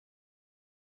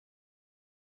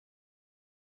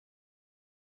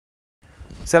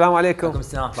السلام عليكم. عليكم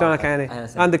السلام. شلونك عيني؟ أهلا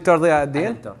وسهلا. انا دكتور ضياء الدين.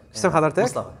 أهلا دكتور. اسم حضرتك؟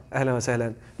 مصطفى. اهلا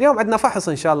وسهلا. اليوم عندنا فحص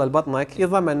ان شاء الله لبطنك،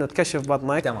 يتضمن انه تكشف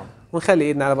بطنك. تمام. ونخلي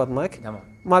ايدنا على بطنك. تمام.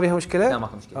 ما بيها مشكله؟ لا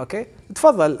ماكو مشكله. اوكي،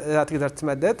 تفضل اذا تقدر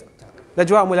تمدد.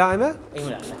 الاجواء ملائمه؟ اي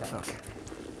ملائمه. اوكي.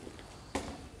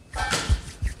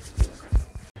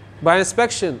 By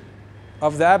inspection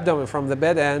of the abdomen from the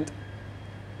bed end,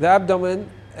 the abdomen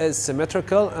is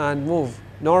symmetrical and move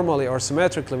normally or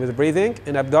symmetrically with breathing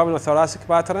in abdominal thoracic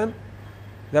pattern.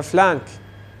 The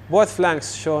both flanks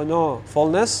show no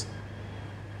fullness.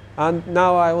 And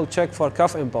now I will check for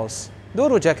cuff impulse.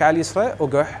 دور وجهك على اليسرى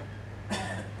وقح.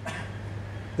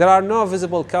 There are no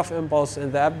visible cuff impulse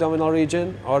in the abdominal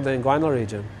region or the inguinal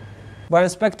region. By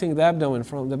inspecting the abdomen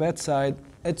from the bedside,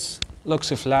 it looks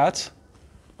flat.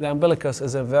 The umbilicus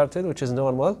is inverted, which is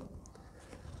normal.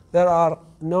 There are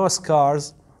no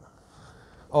scars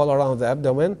all around the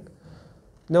abdomen,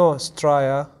 no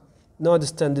stria, no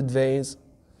distended veins,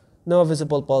 no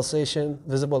visible pulsation,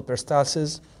 visible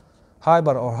peristalsis,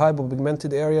 hyper or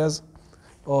hypopigmented areas,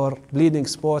 or bleeding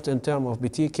spot in terms of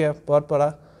petechia,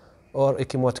 purpura, or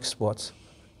ecchymotic spots.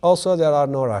 Also, there are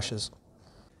no rashes.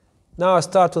 Now I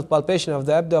start with palpation of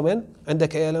the abdomen.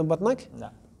 عندك أي ألم بطنك؟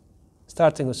 لا.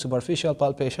 Starting with superficial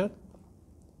palpation.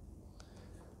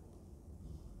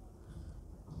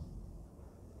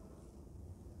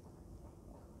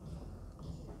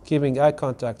 Keeping eye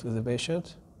contact with the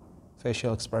patient,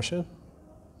 facial expression.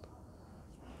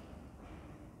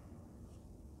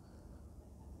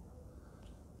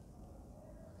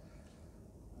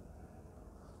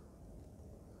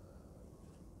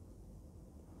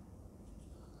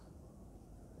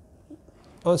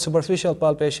 On superficial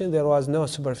palpation, there was no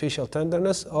superficial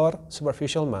tenderness or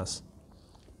superficial mass.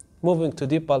 Moving to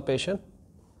deep palpation.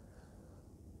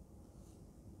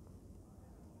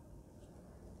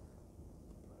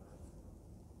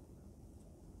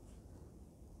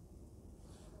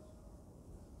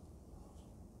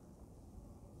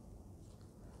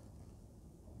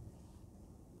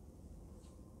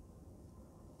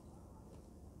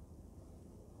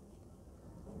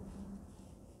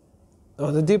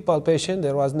 On the deep palpation,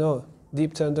 there was no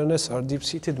deep tenderness or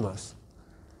deep-seated mass.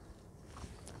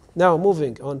 Now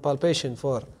moving on palpation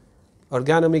for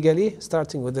organomegaly,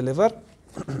 starting with the liver.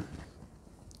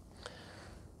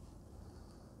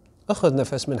 أخذ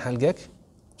نفس من حلقك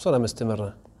بصورة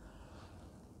مستمرة.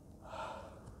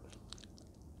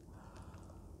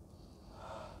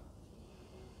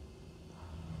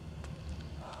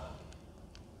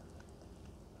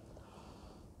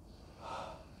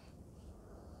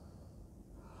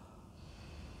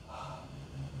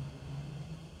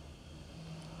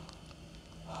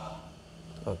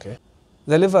 Okay.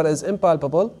 The liver is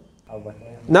impalpable.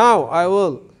 Now I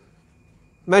will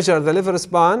measure the liver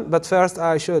span, but first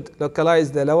I should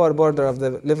localize the lower border of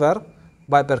the liver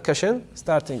by percussion,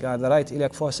 starting at the right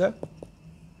iliac fossa.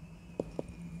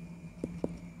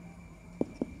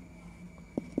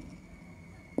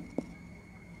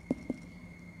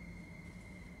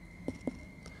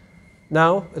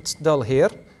 Now it's dull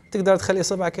here. تقدر تخلي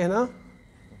صبعك هنا.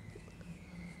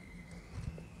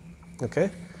 Okay.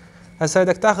 هسه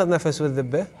بدك تاخذ نفس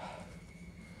بالذبة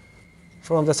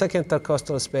from the second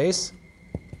intercostal space.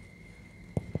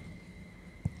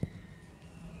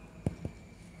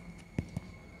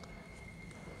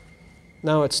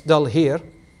 Now it's dull here.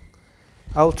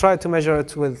 I'll try to measure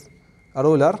it with a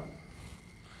ruler.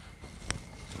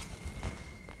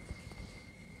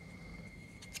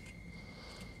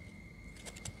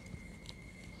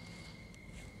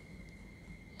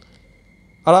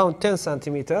 Around 10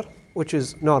 centimeter, which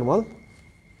is normal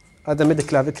at the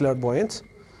midclavicular point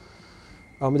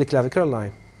or midclavicular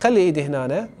line. خلي ايدي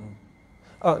هنا.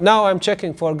 Now I'm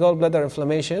checking for gallbladder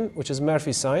inflammation, which is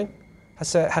Murphy sign.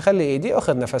 هسه حخلي ايدي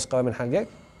واخذ نفس قوي من حلقك.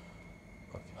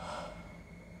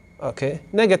 Okay,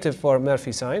 negative for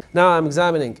Murphy sign. Now I'm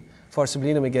examining for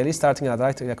splenomegaly, starting at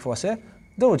right iliac fossa.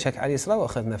 دور وجهك على اليسرى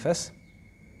واخذ نفس.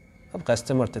 ابقى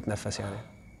استمر تتنفس يعني.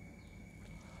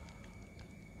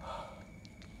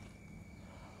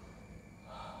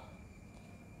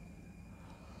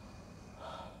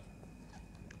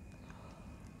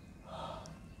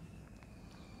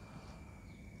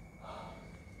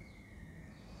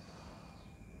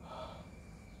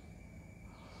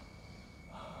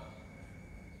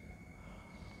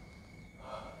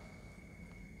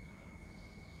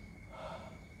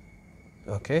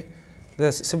 Okay,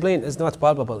 the spleen is not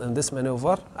palpable in this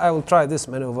maneuver. I will try this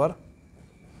maneuver.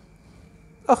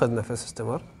 أخذ نفس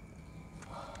استمر.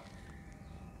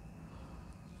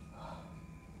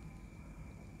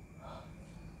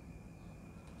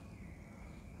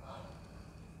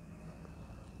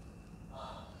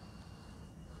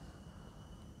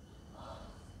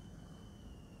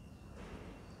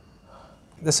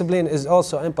 The spleen is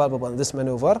also impalpable in this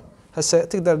maneuver. هسه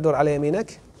تقدر تدور على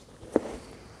يمينك.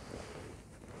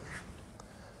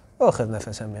 واخذ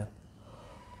نفس همين.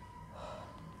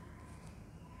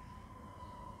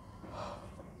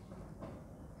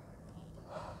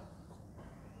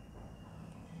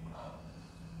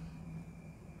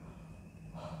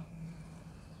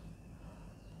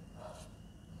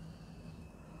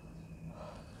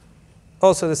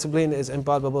 Also, the spleen is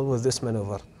impalpable with this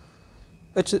maneuver.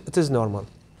 It is normal.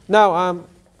 Now I'm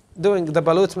doing the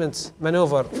ballottement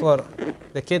maneuver for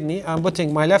the kidney. I'm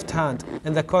putting my left hand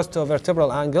in the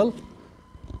costovertebral angle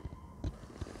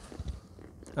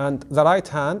and the right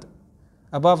hand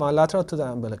above and lateral to the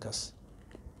umbilicus.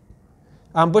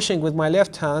 I'm pushing with my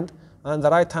left hand and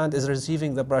the right hand is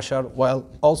receiving the pressure while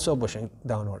also pushing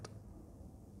downward.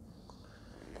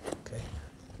 Okay.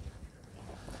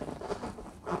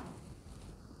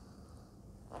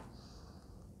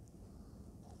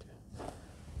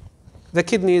 The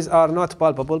kidneys are not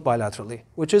palpable bilaterally,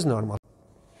 which is normal.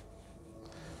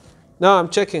 Now I'm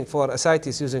checking for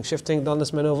ascites using shifting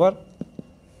dullness maneuver.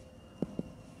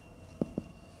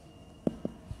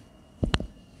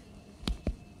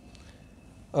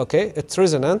 Okay, it's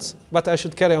resonant, but I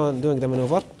should carry on doing the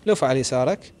maneuver. لف على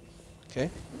يسارك. Okay.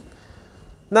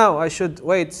 Now I should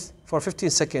wait for 15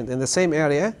 seconds in the same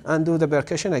area and do the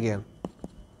percussion again.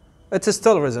 It is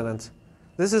still resonant.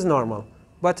 This is normal.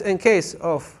 But in case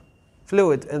of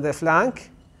fluid in the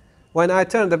flank, when I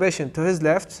turn the patient to his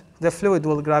left, the fluid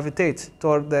will gravitate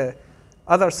toward the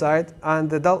other side and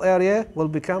the dull area will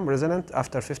become resonant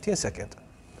after 15 seconds.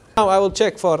 Now I will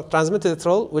check for transmitted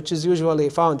troll, which is usually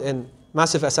found in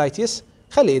massive ascites.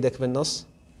 خلي ايدك بالنص.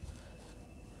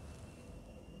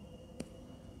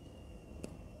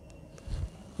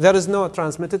 There is no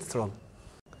transmitted troll.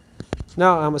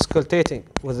 Now I'm auscultating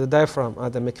with the diaphragm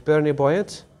at the McBurney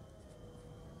point.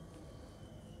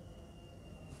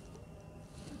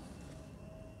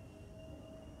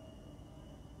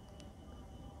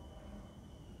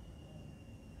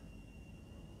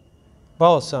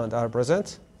 Both sounds are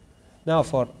present. Now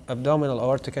for abdominal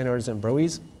aortic aneurysm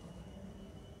bruise.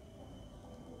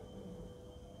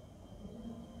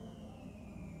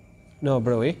 No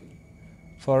bruit.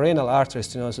 For renal artery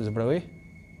stenosis bruit.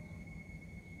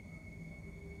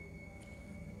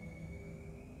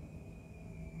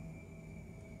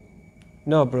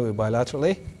 No bruit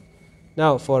bilaterally.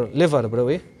 Now for liver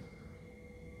bruit.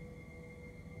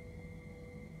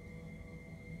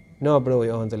 No bruit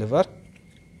on the liver.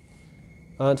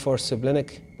 And for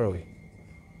splenic bruit.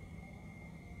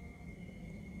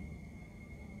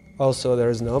 Also,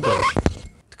 there is no bruit.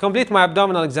 To complete my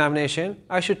abdominal examination,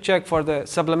 I should check for the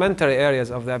supplementary areas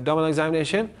of the abdominal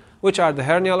examination, which are the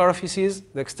hernial orifices,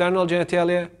 the external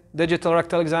genitalia, digital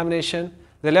rectal examination,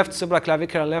 the left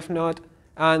supraclavicular lymph node,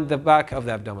 and the back of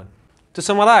the abdomen. To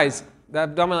summarize the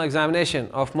abdominal examination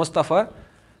of Mustafa,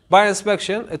 by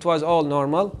inspection, it was all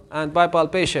normal, and by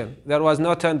palpation, there was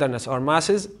no tenderness or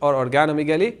masses or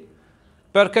organomegaly.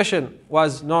 Percussion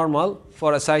was normal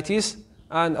for ascites,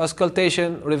 and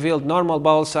auscultation revealed normal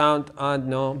bowel sound and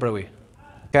no bruit.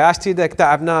 عشت ايدك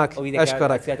تعبناك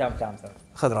اشكرك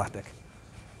خذ راحتك.